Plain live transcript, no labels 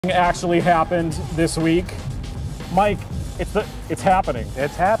Actually happened this week. Mike, it's happening.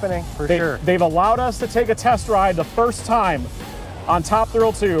 It's happening for sure. They've allowed us to take a test ride the first time on Top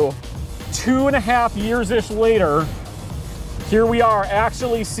Thrill 2. 2.5 years-ish later, here we are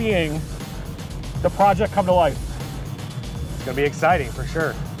actually seeing the project come to life. It's gonna be exciting for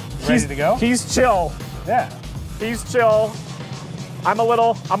sure. Ready to go? He's chill. Yeah. He's chill. I'm a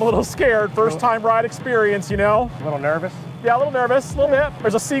little scared. First time ride experience, you know? A little nervous? Yeah, a little nervous, a little bit.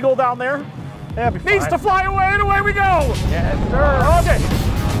 There's a seagull down there. Yeah, be fine. Needs to fly away, and away we go! Yes, sir. Okay.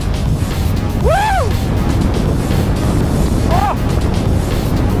 Woo! Oh!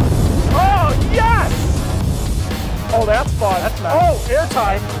 Oh, yes! Oh, that's fun. That's nice. Oh,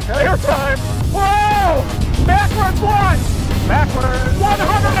 airtime. Okay. Airtime. Whoa! Backwards once! Backwards.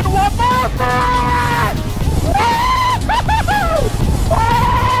 101 more! Ah!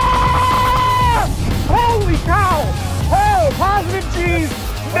 Holy cow! Oh, positive G's,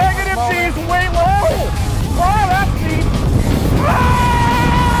 negative G's, way low. Oh, that's neat.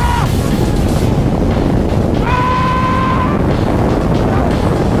 Ah!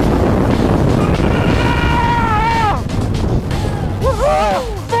 Ah! Woohoo!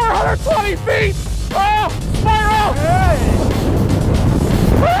 420 feet! Oh, spiral! Hey!